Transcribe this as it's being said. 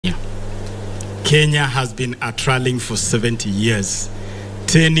Kenya has been at rallying for 70 years,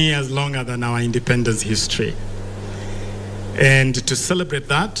 10 years longer than our independence history. And to celebrate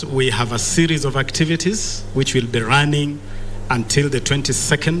that, we have a series of activities which will be running until the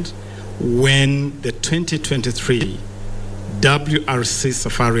 22nd, when the 2023 WRC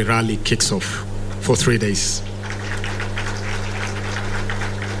Safari Rally kicks off for 3 days.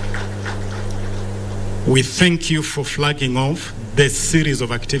 We thank you for flagging off the series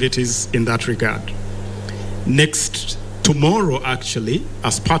of activities in that regard. Tomorrow, actually,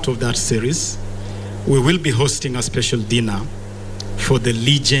 as part of that series, we will be hosting a special dinner for the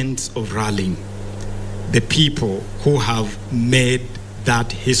legends of rallying, the people who have made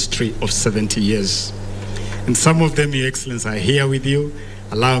that history of 70 years. And some of them, Your Excellency, are here with you.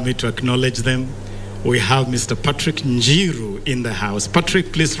 Allow me to acknowledge them. We have Mr. Patrick Njiru in the house.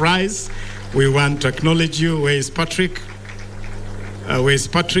 Patrick, please rise. We want to acknowledge you. Where is Patrick? Where is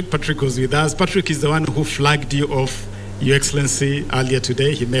Patrick? Patrick was with us. Patrick is the one who flagged you off, Your Excellency, earlier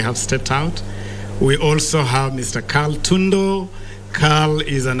today. He may have stepped out. We also have Mr. Carl Tundo. Carl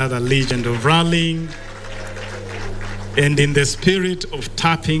is another legend of rallying. And in the spirit of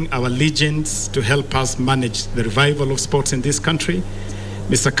tapping our legends to help us manage the revival of sports in this country,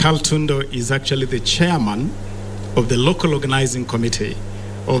 Mr. Carl Tundo is actually the chairman of the local organizing committee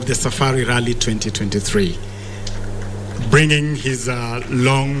of the Safari Rally 2023, bringing his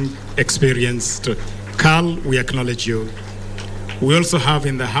long experience to. Carl, we acknowledge you. We also have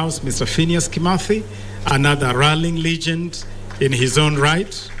in the house Mr. Phineas Kimathi, another rallying legend in his own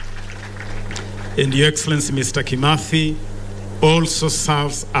right. And Your Excellency, Mr. Kimathi also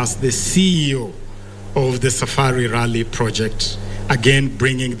serves as the CEO of the Safari Rally project, again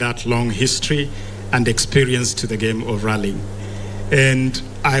bringing that long history and experience to the game of rallying. And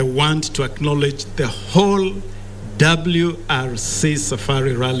I want to acknowledge the whole WRC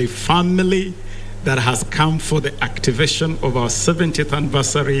Safari Rally family that has come for the activation of our 70th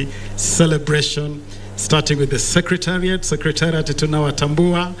anniversary celebration, starting with the Secretariat Tunawa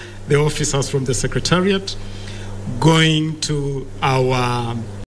Tambua, the officers from the Secretariat, going to our